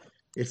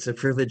It's a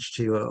privilege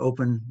to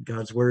open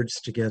God's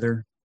words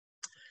together.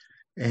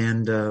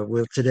 And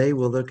today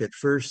we'll look at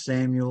 1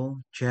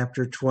 Samuel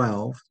chapter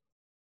 12.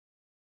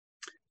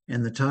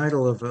 And the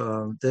title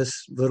of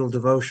this little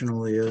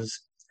devotional is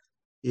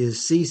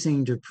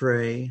Ceasing to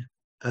Pray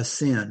a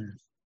Sin?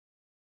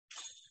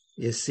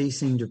 Is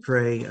ceasing to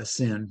pray a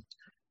sin?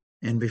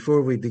 And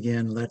before we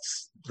begin,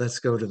 let's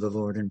go to the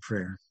Lord in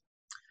prayer.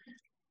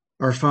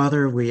 Our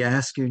Father, we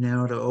ask you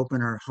now to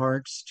open our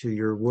hearts to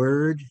your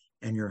word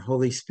and your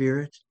Holy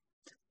Spirit.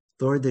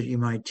 Lord, that you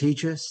might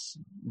teach us,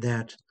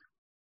 that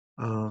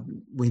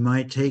we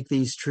might take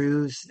these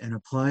truths and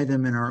apply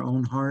them in our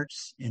own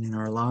hearts and in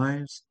our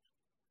lives,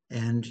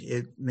 and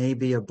it may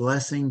be a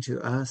blessing to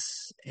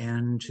us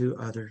and to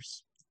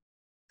others.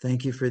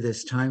 Thank you for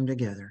this time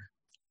together.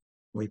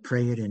 We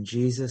pray it in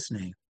Jesus'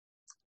 name.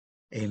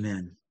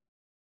 Amen.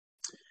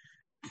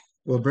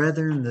 Well,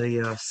 brethren,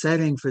 the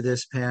setting for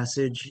this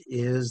passage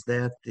is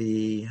that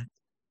the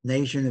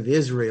nation of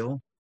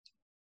Israel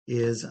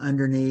is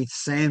underneath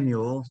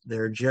Samuel,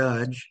 their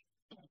judge,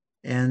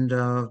 and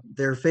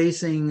they're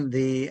facing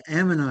the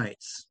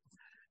Ammonites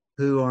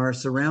who are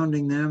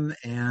surrounding them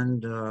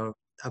and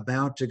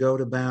about to go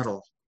to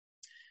battle.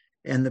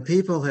 And the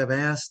people have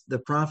asked the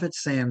prophet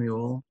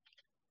Samuel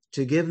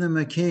to give them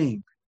a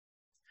king.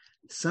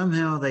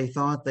 Somehow they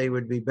thought they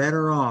would be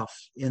better off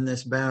in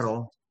this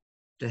battle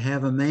to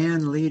have a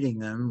man leading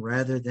them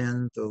rather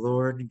than the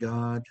Lord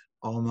God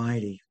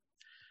Almighty.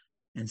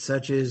 And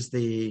such is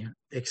the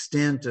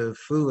extent of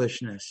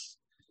foolishness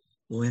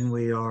when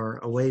we are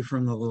away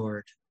from the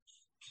Lord.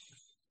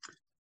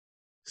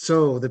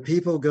 So the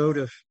people go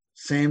to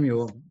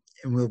Samuel,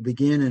 and we'll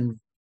begin in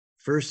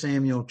 1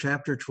 Samuel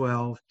chapter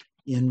 12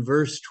 in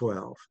verse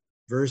 12.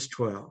 Verse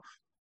 12.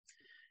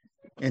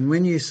 And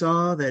when you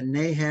saw that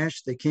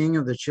Nahash, the king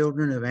of the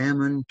children of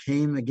Ammon,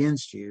 came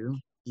against you,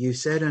 you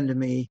said unto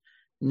me,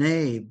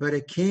 Nay, but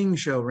a king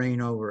shall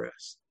reign over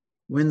us,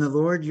 when the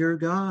Lord your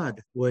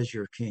God was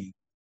your king.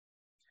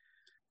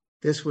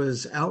 This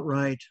was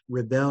outright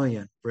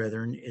rebellion,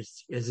 brethren.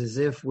 It's as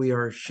if we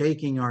are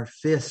shaking our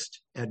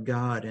fist at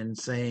God and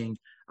saying,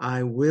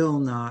 I will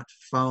not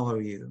follow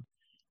you.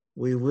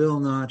 We will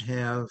not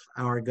have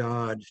our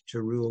God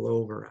to rule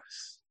over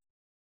us.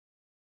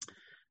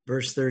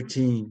 Verse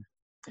 13.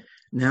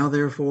 Now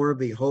therefore,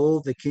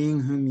 behold the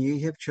king whom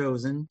ye have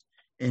chosen,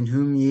 and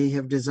whom ye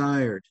have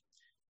desired.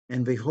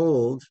 And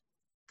behold,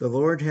 the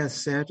Lord hath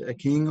set a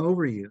king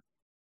over you.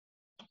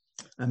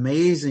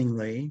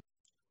 Amazingly,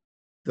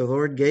 the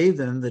Lord gave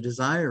them the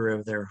desire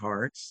of their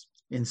hearts,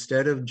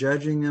 instead of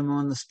judging them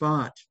on the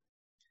spot.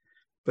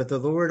 But the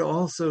Lord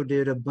also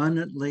did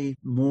abundantly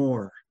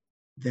more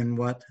than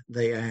what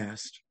they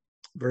asked.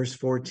 Verse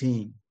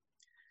 14.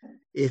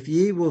 If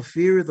ye will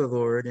fear the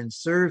Lord and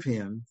serve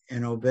him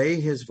and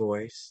obey his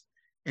voice,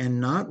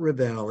 and not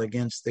rebel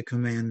against the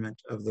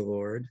commandment of the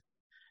Lord,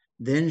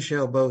 then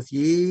shall both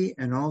ye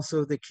and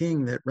also the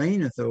king that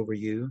reigneth over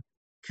you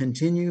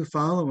continue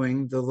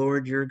following the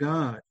Lord your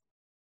God.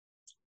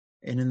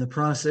 And in the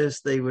process,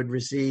 they would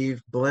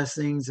receive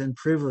blessings and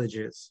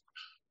privileges.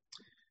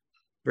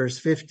 Verse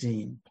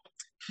 15.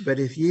 But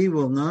if ye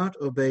will not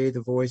obey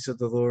the voice of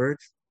the Lord,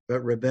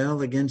 but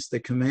rebel against the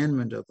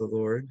commandment of the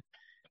Lord,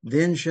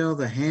 then shall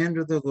the hand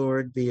of the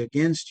Lord be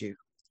against you,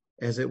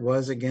 as it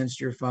was against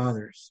your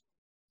fathers.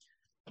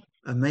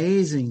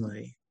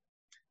 Amazingly,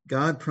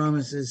 God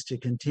promises to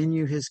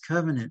continue his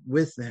covenant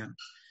with them,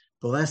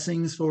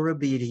 blessings for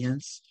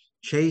obedience,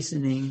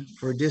 chastening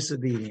for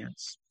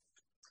disobedience.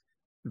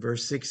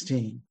 Verse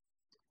 16.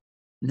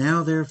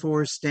 Now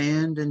therefore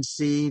stand and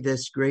see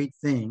this great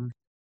thing,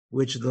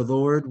 which the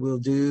Lord will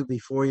do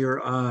before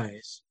your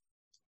eyes.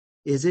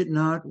 Is it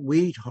not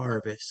wheat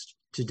harvest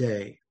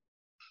today?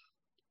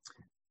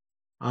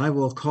 I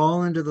will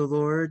call unto the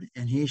Lord,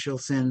 and he shall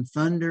send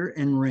thunder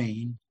and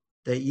rain,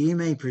 that ye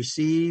may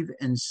perceive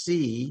and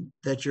see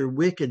that your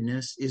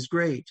wickedness is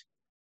great,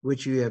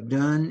 which you have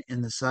done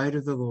in the sight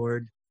of the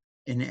Lord,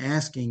 in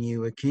asking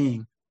you a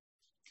king.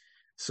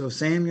 So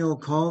Samuel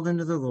called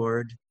unto the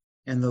Lord,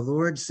 and the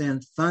Lord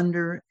sent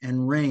thunder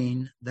and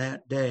rain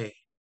that day.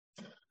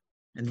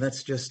 And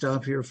let's just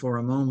stop here for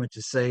a moment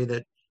to say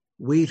that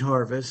wheat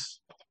harvest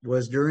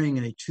was during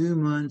a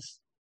 2-month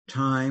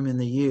time in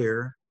the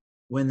year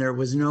when there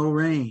was no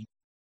rain.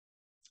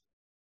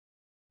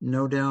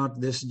 No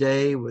doubt this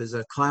day was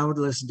a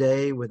cloudless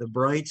day with a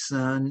bright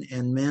sun,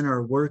 and men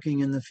are working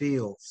in the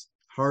fields,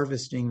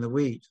 harvesting the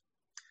wheat.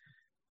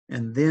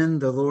 And then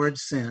the Lord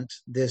sent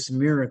this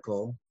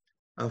miracle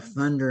of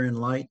thunder and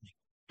lightning.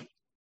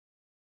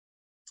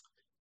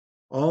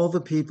 All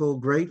the people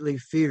greatly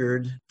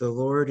feared the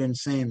Lord and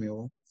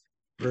Samuel.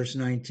 Verse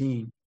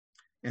 19.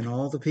 And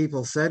all the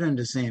people said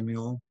unto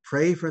Samuel,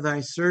 Pray for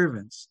thy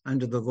servants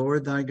unto the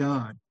Lord thy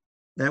God,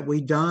 that we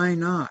die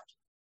not.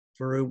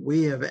 For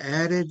we have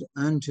added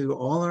unto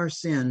all our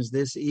sins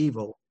this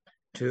evil,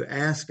 to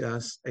ask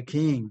us a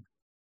king.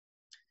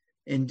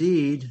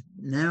 Indeed,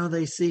 now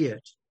they see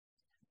it.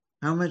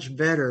 How much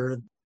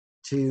better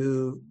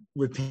to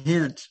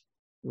repent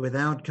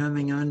without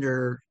coming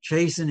under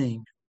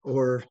chastening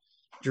or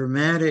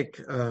dramatic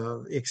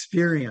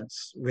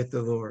experience with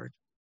the Lord.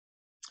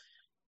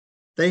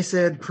 They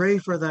said, "Pray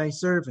for thy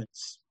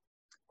servants."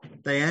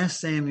 They asked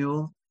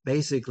Samuel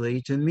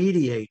basically to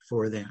mediate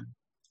for them,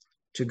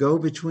 to go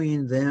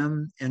between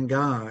them and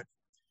God.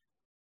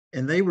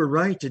 And they were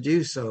right to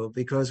do so,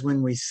 because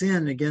when we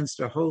sin against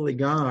a holy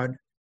God,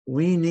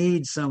 we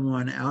need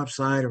someone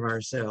outside of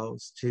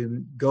ourselves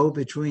to go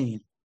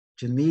between,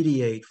 to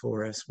mediate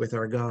for us with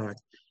our God.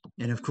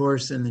 And of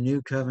course, in the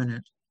new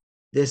covenant,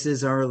 this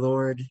is our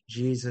Lord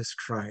Jesus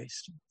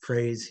Christ.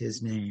 Praise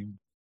his name.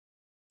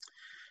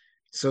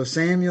 So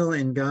Samuel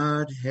and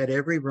God had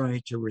every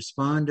right to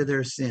respond to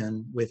their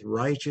sin with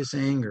righteous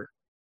anger.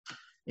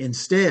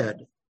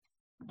 Instead,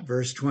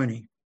 verse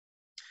 20,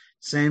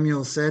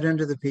 Samuel said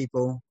unto the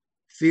people,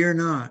 "Fear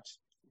not,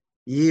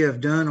 ye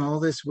have done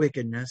all this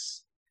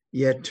wickedness,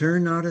 yet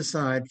turn not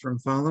aside from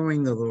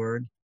following the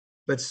Lord,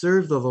 but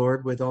serve the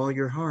Lord with all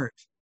your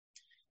heart.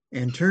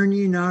 And turn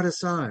ye not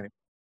aside,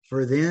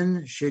 for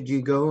then should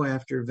ye go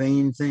after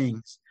vain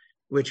things,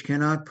 which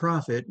cannot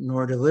profit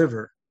nor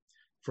deliver,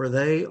 for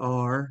they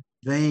are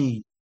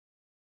vain."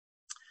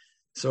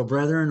 So,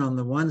 brethren, on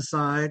the one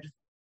side,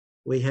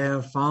 we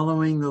have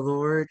following the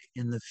Lord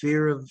in the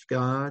fear of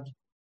God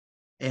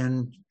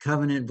and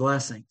covenant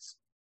blessings.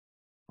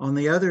 On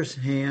the other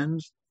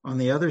hand, on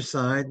the other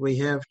side, we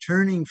have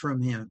turning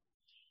from him,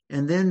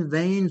 and then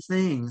vain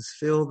things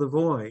fill the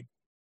void,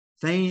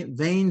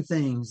 vain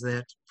things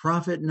that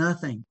profit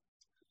nothing.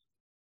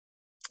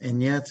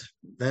 And yet,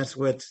 that's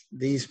what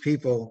these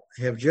people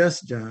have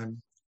just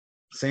done.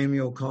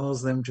 Samuel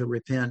calls them to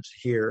repent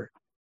here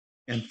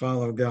and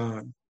follow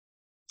God.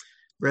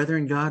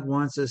 Brethren, God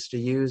wants us to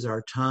use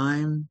our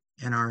time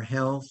and our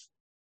health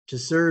to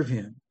serve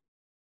him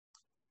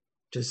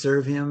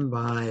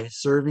by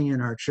serving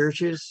in our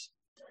churches,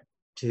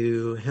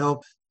 to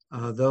help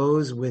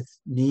those with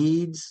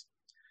needs,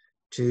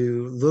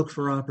 to look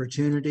for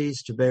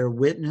opportunities to bear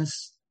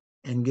witness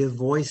and give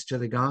voice to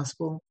the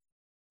gospel,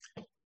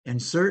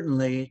 and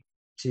certainly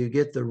to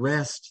get the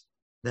rest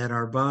that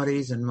our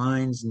bodies and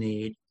minds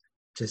need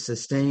to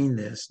sustain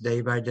this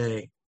day by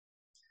day.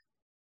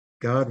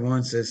 God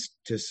wants us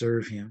to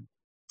serve him.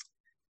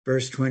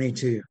 Verse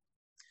 22,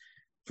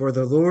 "For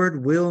the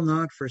Lord will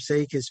not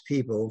forsake his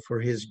people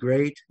for his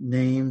great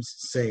name's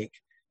sake,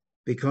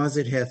 because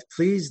it hath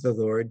pleased the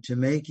Lord to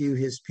make you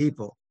his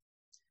people."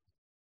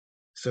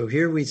 So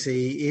here we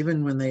see,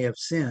 even when they have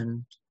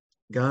sinned,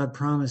 God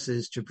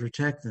promises to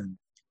protect them.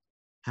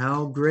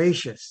 How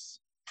gracious.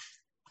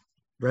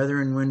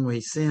 Brethren, when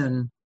we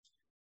sin,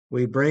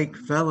 we break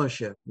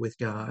fellowship with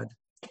God,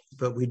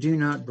 but we do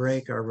not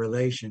break our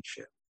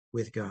relationship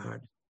with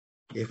God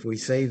if we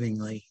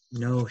savingly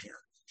know him.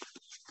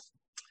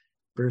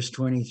 Verse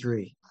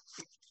 23,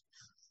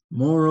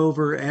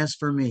 "Moreover, as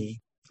for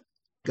me,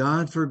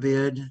 God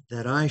forbid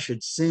that I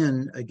should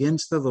sin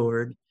against the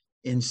Lord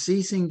in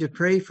ceasing to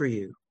pray for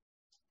you,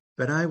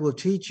 but I will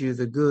teach you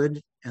the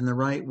good and the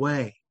right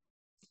way."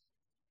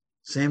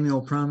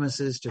 Samuel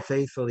promises to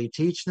faithfully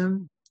teach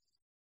them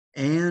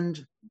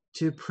and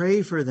to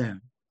pray for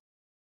them.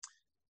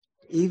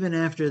 Even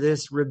after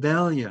this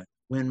rebellion,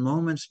 when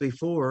moments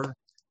before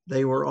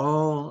they were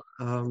all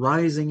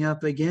rising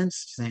up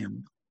against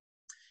Samuel,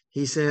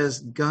 he says,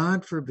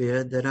 "God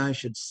forbid that I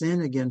should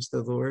sin against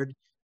the Lord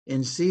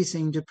in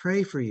ceasing to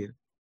pray for you."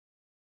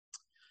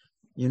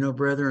 You know,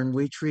 brethren,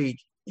 we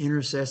treat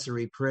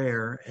intercessory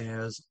prayer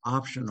as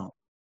optional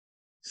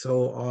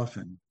so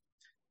often.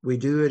 We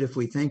do it if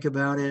we think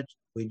about it.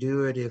 We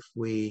do it if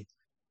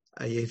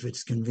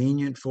it's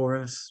convenient for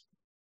us.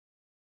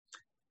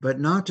 But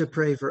not to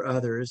pray for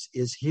others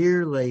is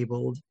here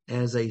labeled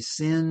as a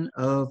sin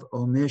of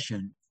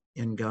omission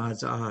in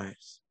God's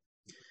eyes.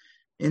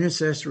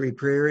 Intercessory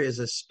prayer is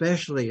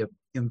especially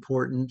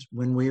important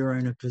when we are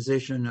in a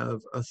position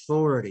of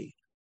authority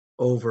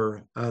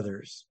over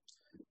others.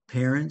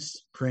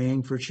 Parents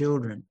praying for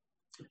children,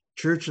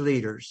 church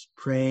leaders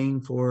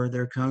praying for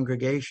their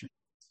congregation.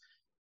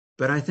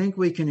 But I think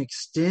we can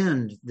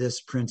extend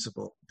this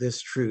principle,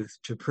 this truth,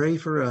 to pray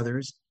for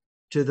others,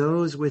 to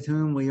those with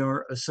whom we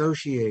are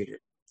associated,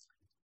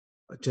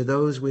 to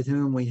those with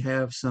whom we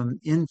have some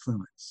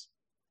influence.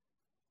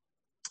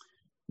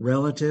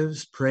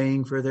 Relatives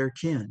praying for their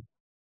kin,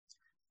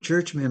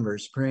 church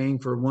members praying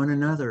for one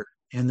another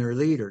and their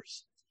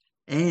leaders,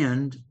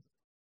 and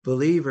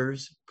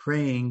believers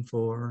praying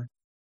for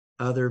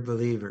other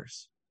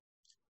believers.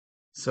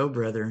 So,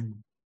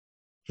 brethren,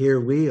 here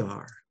we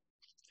are.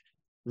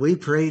 We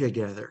pray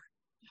together,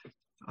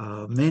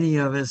 many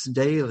of us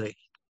daily,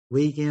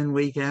 week in,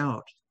 week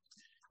out,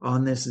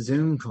 on this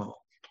Zoom call.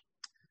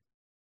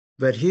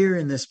 But here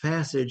in this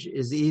passage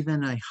is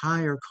even a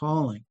higher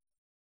calling.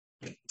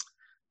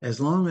 As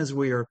long as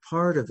we are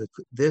part of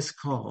this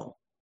call,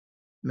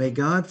 may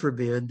God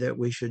forbid that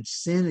we should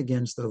sin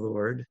against the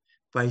Lord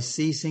by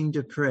ceasing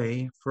to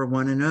pray for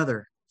one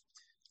another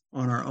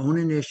on our own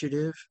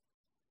initiative,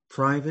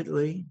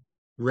 privately,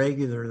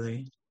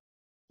 regularly,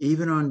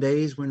 even on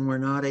days when we're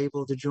not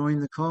able to join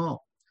the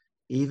call,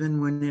 even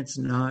when it's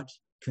not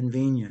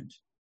convenient.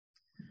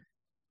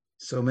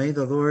 So may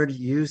the Lord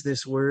use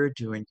this word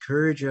to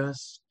encourage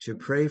us to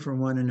pray for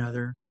one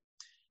another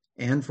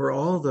and for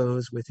all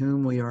those with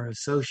whom we are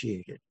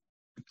associated.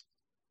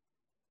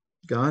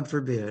 God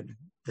forbid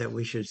that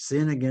we should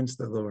sin against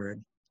the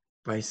Lord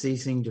by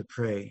ceasing to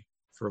pray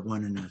for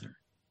one another.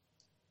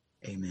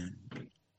 Amen.